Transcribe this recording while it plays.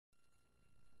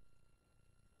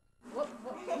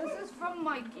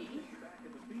Mikey.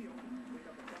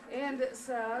 And it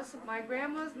says, my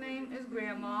grandma's name is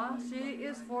Grandma. She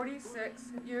is 46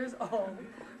 years old.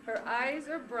 Her eyes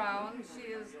are brown. She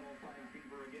is,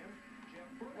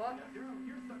 what?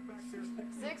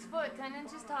 6 foot 10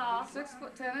 inches tall. 6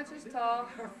 foot 10 inches tall.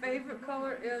 Her favorite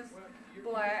color is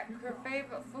black. Her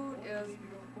favorite food is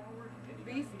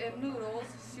beef and noodles.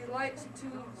 She likes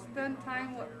to spend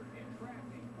time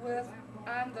with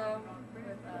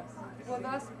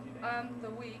us on the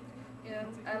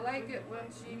weekends. I like it when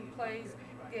she plays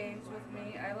games with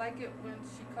me. I like it when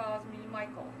she calls me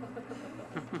Michael.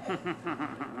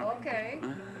 Okay.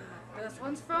 This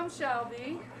one's from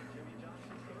Shelby.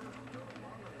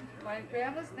 My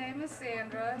grandma's name is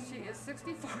Sandra. She is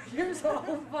 64 years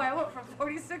old. Boy, I went from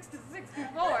 46 to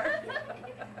 64.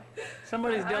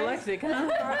 Somebody's dyslexic, huh?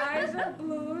 Her eyes are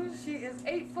blue. She is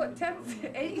 8 feet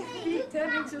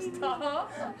 10 inches tall.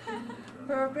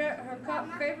 Her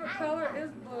favorite color is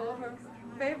blue. Her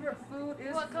favorite food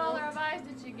is What color of eyes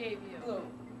did she give you? blue.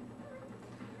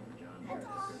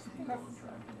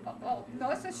 Oh, no,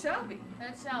 it's a Shelby.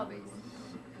 That's Shelby's.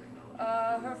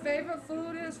 Her favorite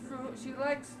food is fruit. She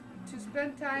likes to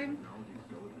spend time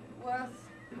with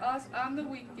us on the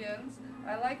weekends.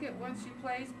 I like it when she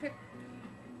plays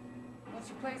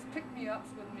pick-me-ups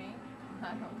with me. I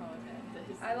don't know what that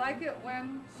is. I like it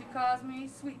when she calls me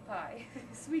sweet pie,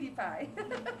 sweetie pie.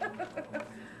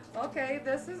 Okay,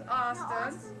 this is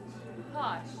Austin.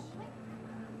 Posh.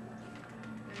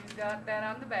 He's got that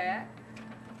on the back.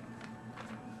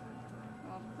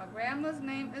 My grandma's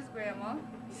name is Grandma.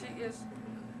 She is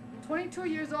 22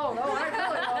 years old. Oh, I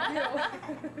really love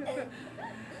you.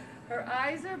 Her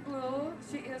eyes are blue.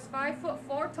 She is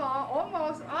 5'4" tall,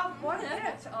 almost off 1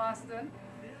 inch, Austin.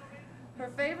 Her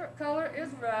favorite color is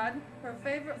red. Her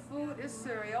favorite food is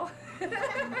cereal.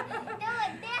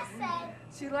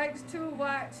 She likes to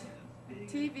watch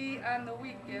TV on the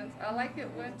weekends. I like it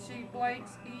when she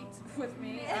blanks eats with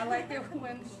me. I like it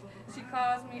when she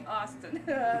calls me Austin.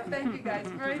 Thank you guys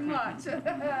very much.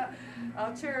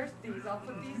 I'll cherish these. I'll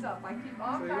put these up. I keep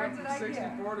all cards that I get.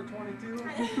 64 to 22?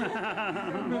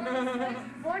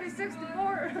 40,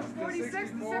 64, 46 to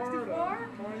 64?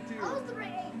 22.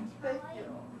 Thank you.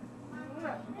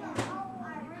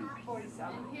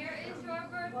 47. Here is your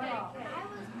birthday Wow. cake.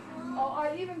 Oh,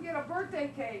 I even get a birthday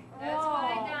cake. That's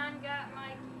why Don got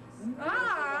Mikey's. I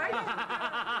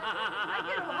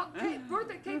get a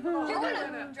birthday cake with a You're hole in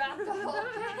gonna it. drop the whole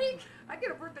cake? I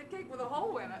get a birthday cake with a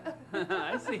hole in it.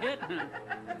 I see it.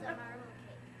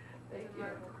 Thank you.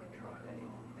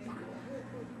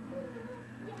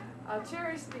 I'll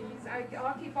cherish these.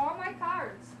 I'll keep all my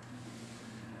cards.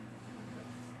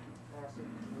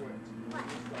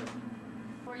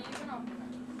 Or you can open them.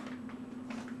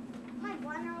 I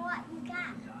wonder what you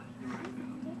got.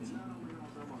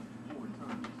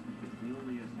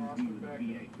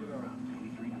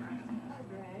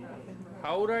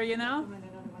 How old are you now?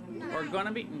 Or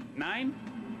gonna be 9?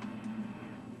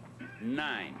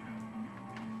 9.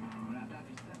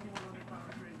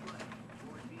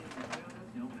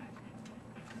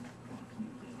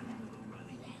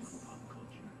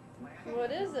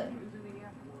 What is it?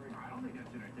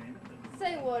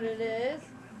 Say what it is.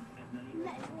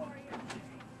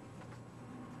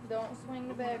 Don't swing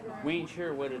the bag around. We ain't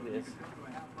sure what it is.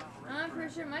 I'm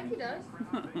pretty sure Mikey does.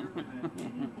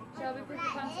 Shelby, put the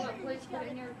pencil up, please. Put it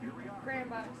in your grand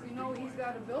box. You know he's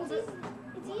got to build it.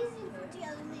 It's easy to put the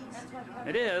other things.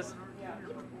 It is. Yeah. I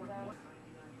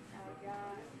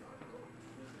got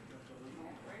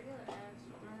regular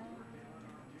aspirin.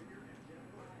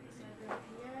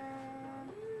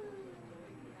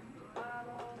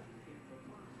 Bottle.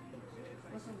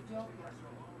 Listen to Joe.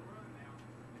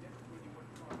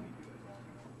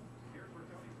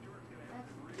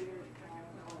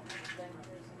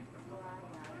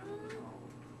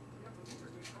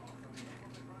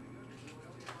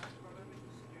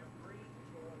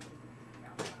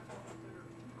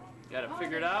 Got it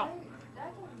figured out?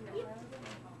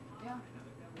 Yeah.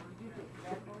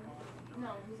 No,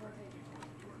 he's gonna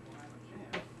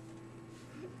take it.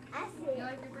 I see. You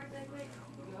like your birthday cake?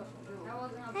 I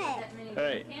wasn't gonna put Hey. that many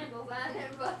Hey. candles on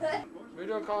it, but We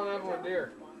don't call Evelyn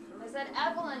dear. I said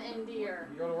Evelyn and dear.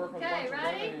 You go to work with a Okay, bunch of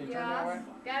ready? women and you turn that way?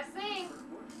 Gotta sing.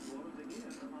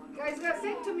 You guys got to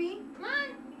sing to me. Come on.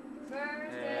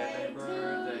 Birthday Happy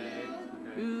birthday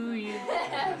To you.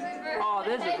 Happy birthday. Oh,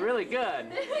 this is really good.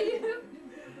 to you.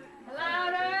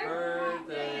 Louder.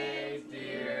 Birthday,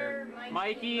 dear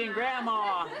Mikey and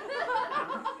Grandma.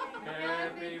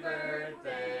 Happy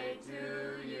birthday to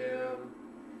you.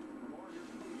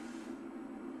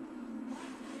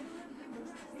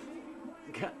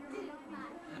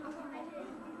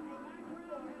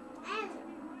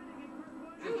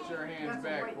 her hands That's a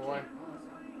back, white boy.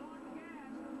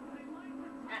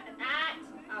 cat.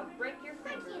 I'll break your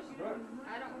fingers.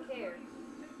 I don't care.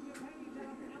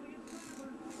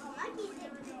 Oh, Mikey's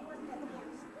able to put the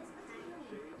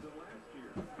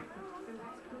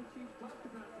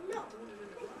No.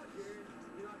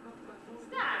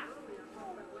 Stop.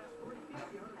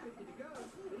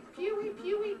 Pewy,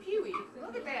 pewy, pewy.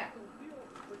 Look at that.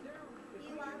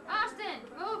 You want Austin,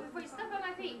 move before you step on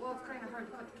my feet. Well, it's kind of hard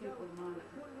to cut the cake with them on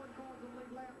it.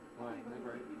 Why? They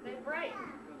break. They break.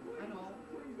 I know.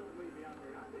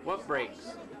 What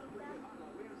breaks?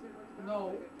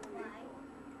 No.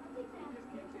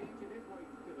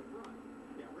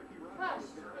 Hush.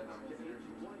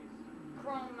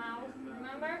 Chrome mouth.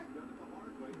 Remember?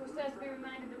 Who says be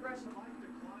reminded to brush them?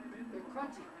 They're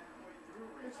crunchy.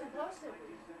 They're supposed to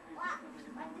be. what?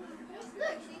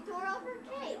 Look, she tore off her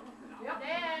cake. Yep.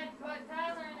 Dad, put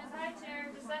Tyler in his high chair.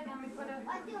 Just a second. Let me put a.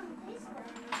 What doing this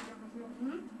one?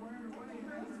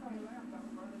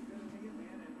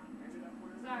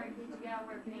 Sorry, did you gotta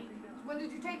wear pink? When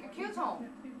did you take your kids home?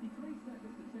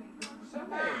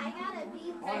 Mom, I gotta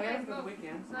be Oh, yeah, for the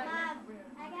weekend. Mom,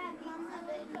 I gotta be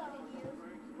somebody with you.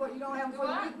 What, you don't have them for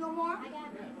the week no more? I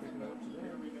gotta be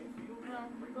No,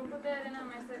 go put that in on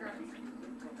my cigarettes.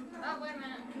 Oh, wait a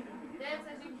minute. Dad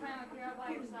says you can plan up here all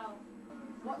by yourself.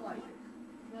 What light?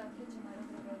 The kitchen light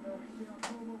over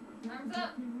there. Arms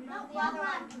up. No, the other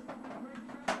one.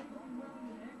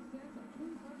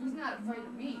 He's not afraid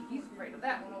of me. He's afraid of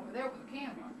that one over there with the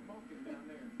camera.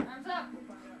 Arms up.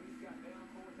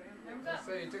 Arms up.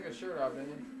 Say you took a shirt off, didn't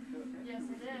you? Yes,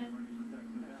 I did.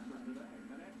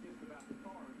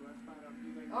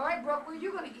 All right, Brooke, what are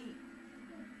you going to eat?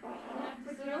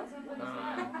 Put it on somebody's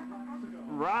lap.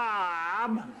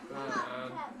 Rob!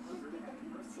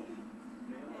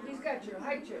 He's got your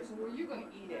high chair, so where are you going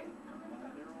to eat it?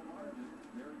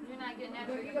 You're not getting You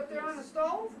after going to eat up there on the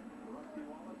stove?